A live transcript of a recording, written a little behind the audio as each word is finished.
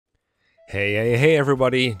Hey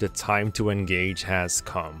everybody, the time to engage has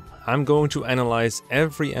come. I'm going to analyze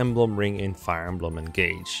every emblem ring in Fire Emblem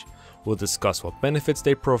Engage. We'll discuss what benefits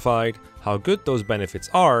they provide, how good those benefits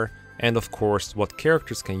are, and of course what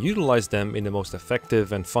characters can utilize them in the most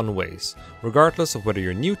effective and fun ways, regardless of whether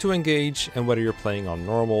you're new to Engage and whether you're playing on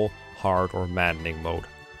normal, hard or maddening mode.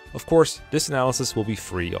 Of course, this analysis will be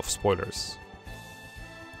free of spoilers.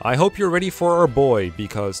 I hope you're ready for our boy,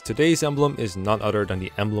 because today's emblem is none other than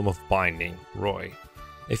the Emblem of Binding, Roy.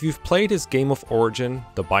 If you've played his game of origin,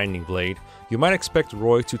 the Binding Blade, you might expect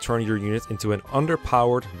Roy to turn your unit into an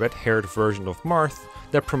underpowered, red-haired version of Marth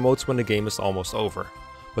that promotes when the game is almost over.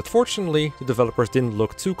 But fortunately, the developers didn't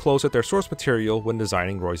look too close at their source material when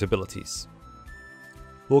designing Roy's abilities.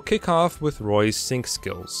 We'll kick off with Roy's sync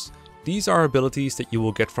skills. These are abilities that you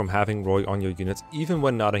will get from having Roy on your unit even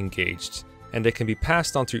when not engaged, and they can be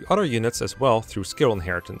passed on to other units as well through skill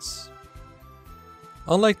inheritance.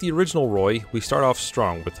 Unlike the original Roy, we start off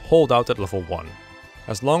strong with Holdout at level 1.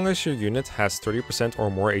 As long as your unit has 30%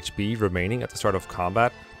 or more HP remaining at the start of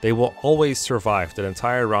combat, they will always survive that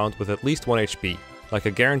entire round with at least 1 HP, like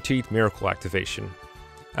a guaranteed miracle activation.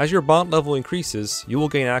 As your bond level increases, you will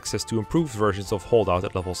gain access to improved versions of Holdout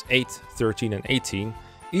at levels 8, 13 and 18,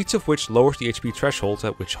 each of which lowers the HP thresholds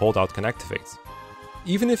at which Holdout can activate.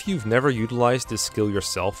 Even if you've never utilized this skill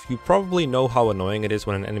yourself, you probably know how annoying it is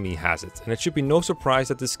when an enemy has it, and it should be no surprise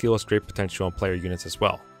that this skill has great potential on player units as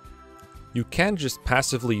well. You can just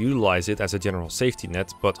passively utilize it as a general safety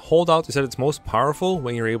net, but Holdout is at its most powerful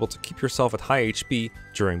when you're able to keep yourself at high HP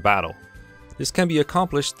during battle. This can be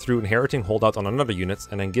accomplished through inheriting Holdout on another unit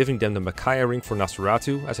and then giving them the Micaiah ring for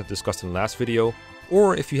Nosferatu, as I've discussed in the last video,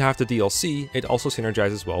 or if you have the DLC, it also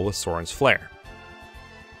synergizes well with Soren's Flare.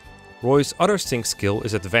 Roy's other sync skill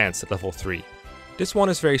is Advance at level 3. This one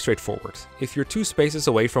is very straightforward. If you're 2 spaces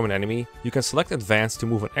away from an enemy, you can select Advance to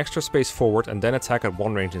move an extra space forward and then attack at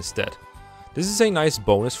 1 range instead. This is a nice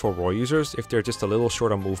bonus for Roy users if they're just a little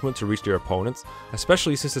short on movement to reach their opponent,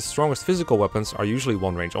 especially since the strongest physical weapons are usually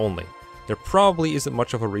 1 range only. There probably isn't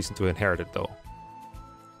much of a reason to inherit it though.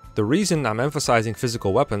 The reason I'm emphasizing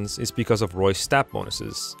physical weapons is because of Roy's stat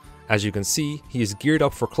bonuses. As you can see, he is geared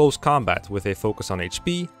up for close combat with a focus on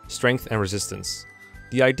HP, strength and resistance.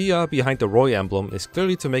 The idea behind the Roy emblem is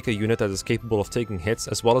clearly to make a unit that is capable of taking hits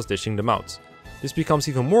as well as dishing them out. This becomes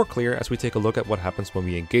even more clear as we take a look at what happens when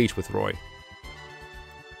we engage with Roy.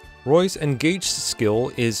 Roy's engaged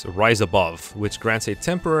skill is Rise Above, which grants a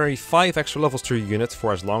temporary 5 extra levels to your unit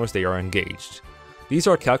for as long as they are engaged. These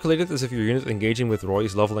are calculated as if your unit engaging with Roy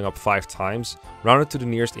is leveling up 5 times, rounded to the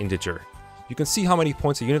nearest integer. You can see how many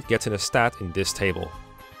points a unit gets in a stat in this table.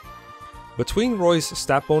 Between Roy's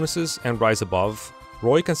stat bonuses and Rise Above,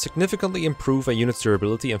 Roy can significantly improve a unit's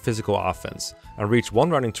durability and physical offense, and reach 1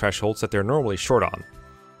 rounding thresholds that they're normally short on.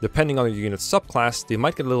 Depending on your unit's subclass, they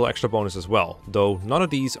might get a little extra bonus as well, though none of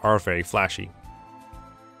these are very flashy.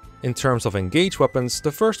 In terms of engaged weapons,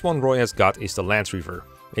 the first one Roy has got is the Lance Reaver,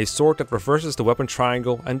 a sword that reverses the weapon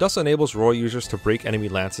triangle and thus enables Roy users to break enemy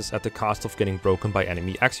lances at the cost of getting broken by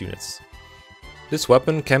enemy axe units. This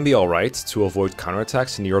weapon can be alright to avoid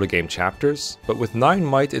counterattacks in the early game chapters, but with 9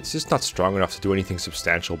 might it's just not strong enough to do anything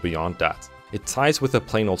substantial beyond that. It ties with a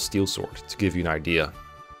plain old steel sword, to give you an idea.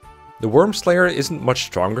 The Wormslayer isn't much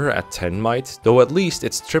stronger at 10 might, though at least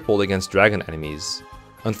it's tripled against dragon enemies.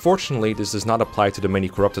 Unfortunately, this does not apply to the many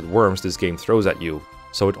corrupted worms this game throws at you,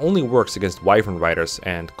 so it only works against Wyvern Riders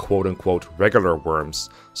and quote-unquote regular worms,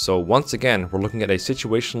 so once again we're looking at a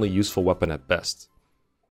situationally useful weapon at best.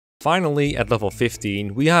 Finally, at level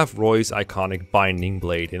 15, we have Roy's iconic Binding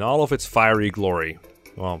Blade in all of its fiery glory.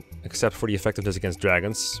 Well, except for the effectiveness against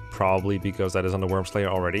dragons, probably because that is on the Wormslayer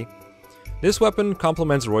already. This weapon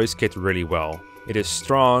complements Roy's kit really well. It is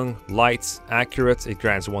strong, light, accurate, it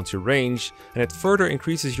grants 1-2 range, and it further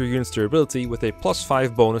increases your unit's durability with a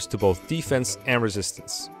 +5 bonus to both defense and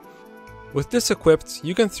resistance. With this equipped,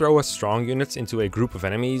 you can throw a strong unit into a group of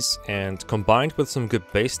enemies, and combined with some good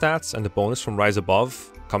base stats and the bonus from Rise Above,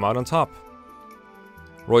 come out on top.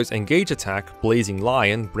 Roy's engage attack, Blazing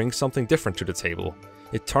Lion, brings something different to the table.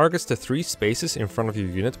 It targets the 3 spaces in front of your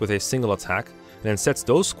unit with a single attack, and then sets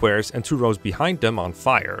those squares and 2 rows behind them on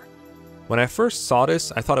fire. When I first saw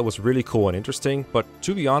this, I thought it was really cool and interesting, but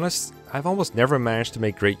to be honest, I've almost never managed to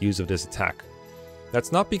make great use of this attack.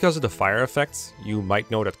 That's not because of the fire effect. You might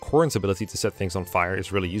know that Corrin's ability to set things on fire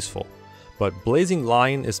is really useful, but Blazing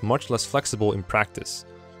Lion is much less flexible in practice.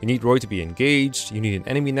 You need Roy to be engaged, you need an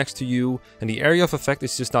enemy next to you, and the area of effect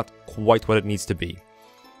is just not quite what it needs to be.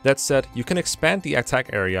 That said, you can expand the attack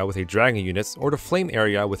area with a dragon unit or the flame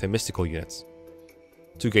area with a mystical unit.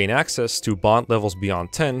 To gain access to bond levels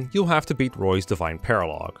beyond 10, you'll have to beat Roy's Divine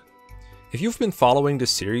Paralogue. If you've been following this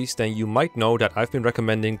series, then you might know that I've been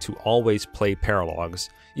recommending to always play Paralogues,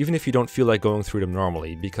 even if you don't feel like going through them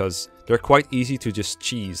normally, because they're quite easy to just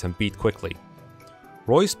cheese and beat quickly.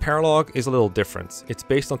 Roy's Paralogue is a little different. It's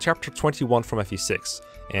based on chapter 21 from FE6,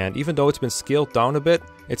 and even though it's been scaled down a bit,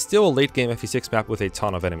 it's still a late game FE6 map with a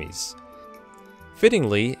ton of enemies.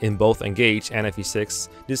 Fittingly, in both Engage and FE6,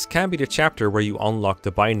 this can be the chapter where you unlock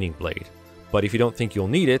the Binding Blade. But if you don't think you'll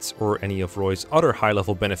need it, or any of Roy's other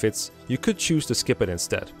high-level benefits, you could choose to skip it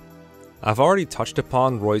instead. I've already touched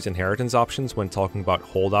upon Roy's inheritance options when talking about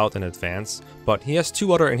Holdout and Advance, but he has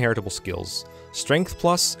two other inheritable skills, Strength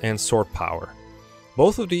Plus and Sword Power.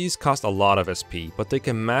 Both of these cost a lot of SP, but they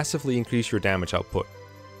can massively increase your damage output.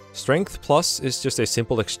 Strength Plus is just a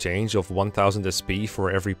simple exchange of 1000 SP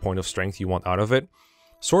for every point of strength you want out of it.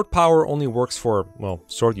 Sword Power only works for, well,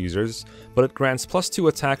 sword users, but it grants +2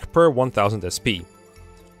 attack per 1000 SP.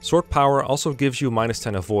 Sword Power also gives you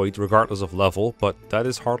 -10 avoid regardless of level, but that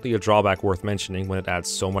is hardly a drawback worth mentioning when it adds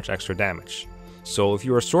so much extra damage. So if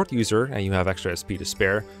you're a sword user and you have extra SP to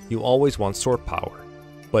spare, you always want Sword Power.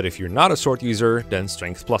 But if you're not a sword user, then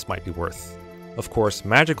Strength Plus might be worth. Of course,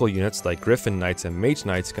 magical units like Griffin Knights and Mage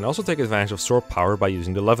Knights can also take advantage of Sword Power by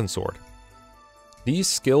using the Levin Sword. These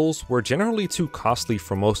skills were generally too costly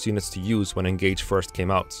for most units to use when Engage first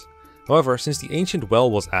came out. However, since the Ancient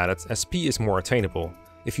Well was added, SP is more attainable.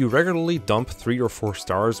 If you regularly dump 3 or 4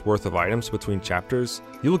 stars worth of items between chapters,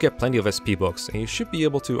 you will get plenty of SP books, and you should be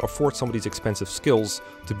able to afford some of these expensive skills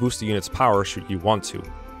to boost the unit's power should you want to.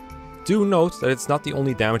 Do note that it's not the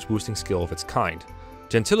only damage boosting skill of its kind.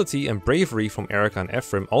 Gentility and Bravery from Erica and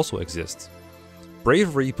Ephraim also exist.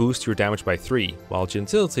 Bravery boosts your damage by 3, while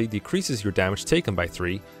Gentility decreases your damage taken by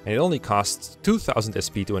 3, and it only costs 2000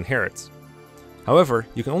 SP to inherit. However,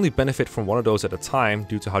 you can only benefit from one of those at a time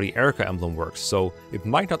due to how the Erica emblem works, so it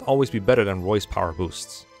might not always be better than Roy's power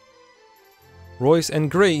boosts. Roy's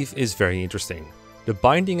Engrave is very interesting. The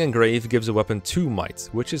Binding Engrave gives a weapon 2 might,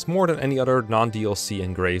 which is more than any other non-DLC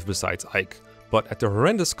Engrave besides Ike, but at the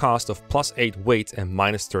horrendous cost of +8 weight and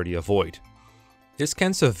 -30 avoid. This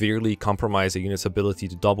can severely compromise a unit's ability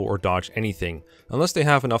to double or dodge anything, unless they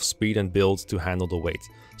have enough speed and build to handle the weight,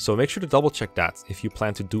 so make sure to double check that if you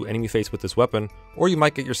plan to do enemy phase with this weapon, or you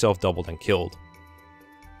might get yourself doubled and killed.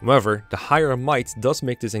 However, the higher might does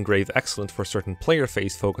make this Engrave excellent for certain player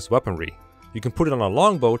phase focused weaponry. You can put it on a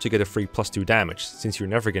longbow to get a free +2 damage, since you're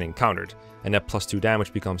never getting countered, and that +2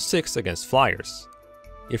 damage becomes 6 against flyers.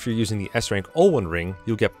 If you're using the S-rank Olwen ring,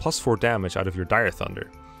 you'll get +4 damage out of your Dire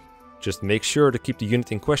Thunder. Just make sure to keep the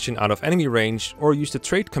unit in question out of enemy range, or use the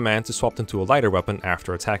trade command to swap them to a lighter weapon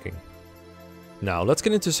after attacking. Now let's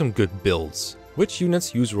get into some good builds. Which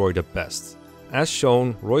units use Roy the best? As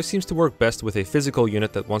shown, Roy seems to work best with a physical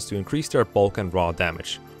unit that wants to increase their bulk and raw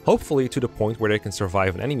damage, hopefully to the point where they can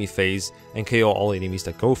survive an enemy phase and KO all enemies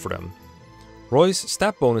that go for them. Roy's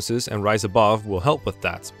stat bonuses and Rise Above will help with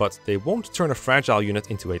that, but they won't turn a fragile unit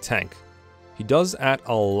into a tank. He does add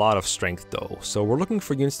a lot of strength though, so we're looking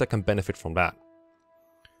for units that can benefit from that.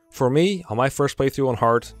 For me, on my first playthrough on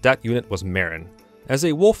hard, that unit was Marin. As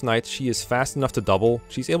a Wolf Knight, she is fast enough to double,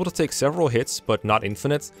 she's able to take several hits but not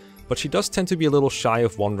infinite, but she does tend to be a little shy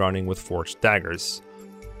of one-rounding with forged daggers.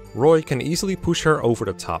 Roy can easily push her over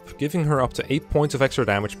the top, giving her up to 8 points of extra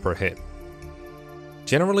damage per hit.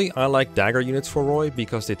 Generally, I like dagger units for Roy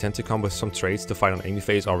because they tend to come with some traits to fight on enemy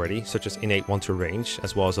phase already, such as innate 1-to range,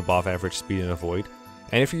 as well as above average speed and avoid.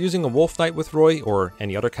 And if you're using a Wolf Knight with Roy, or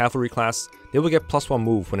any other cavalry class, they will get +1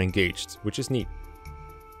 move when engaged, which is neat.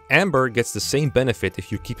 Amber gets the same benefit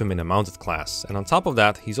if you keep him in a mounted class, and on top of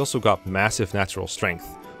that, he's also got massive natural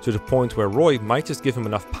strength, to the point where Roy might just give him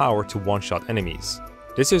enough power to one-shot enemies.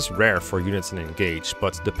 This is rare for units in Engage,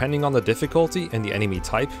 but depending on the difficulty and the enemy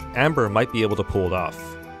type, Amber might be able to pull it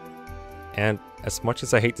off. And as much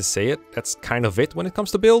as I hate to say it, that's kind of it when it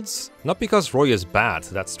comes to builds. Not because Roy is bad,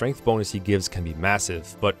 that strength bonus he gives can be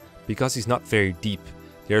massive, but because he's not very deep.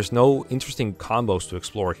 There's no interesting combos to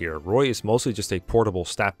explore here. Roy is mostly just a portable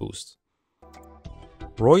stat boost.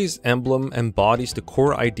 Roy's emblem embodies the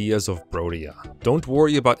core ideas of Brodia. Don't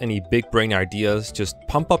worry about any big brain ideas, just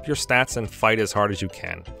pump up your stats and fight as hard as you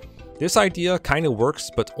can. This idea kinda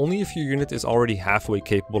works, but only if your unit is already halfway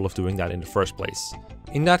capable of doing that in the first place.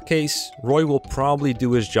 In that case, Roy will probably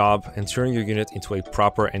do his job and turn your unit into a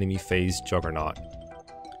proper enemy phase juggernaut.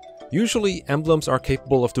 Usually, emblems are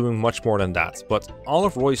capable of doing much more than that, but all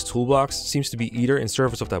of Roy's toolbox seems to be either in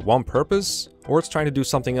service of that one purpose, or it's trying to do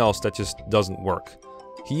something else that just doesn't work.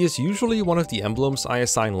 He is usually one of the emblems I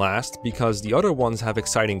assign last because the other ones have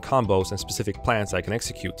exciting combos and specific plans I can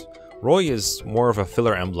execute. Roy is more of a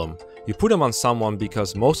filler emblem, You put him on someone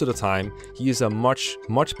because most of the time he is a much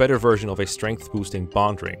better version of a strength boosting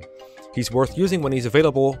bond ring. He's worth using when he's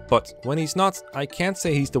available, but when he's not, I can't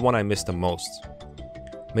say he's the one I miss the most.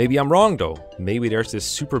 Maybe I'm wrong though, maybe there's this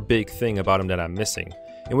super big thing about him that I'm missing.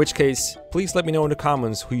 In which case, please let me know in the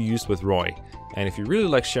comments who you used with Roy. And if you really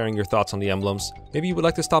like sharing your thoughts on the emblems, maybe you would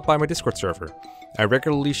like to stop by my Discord server. I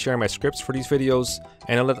regularly share my scripts for these videos,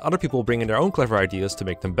 and I let other people bring in their own clever ideas to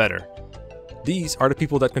make them better. These are the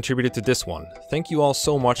people that contributed to this one. Thank you all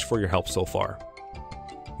so much for your help so far.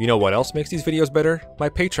 You know what else makes these videos better? My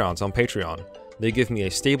patrons on Patreon. They give me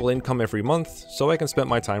a stable income every month, so I can spend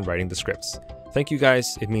my time writing the scripts. Thank you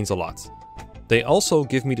guys, it means a lot. They also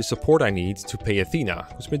give me the support I need to pay Athena,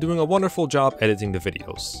 who's been doing a wonderful job editing the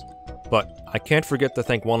videos. But I can't forget to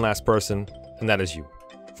thank one last person, and that is you,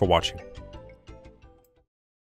 for watching.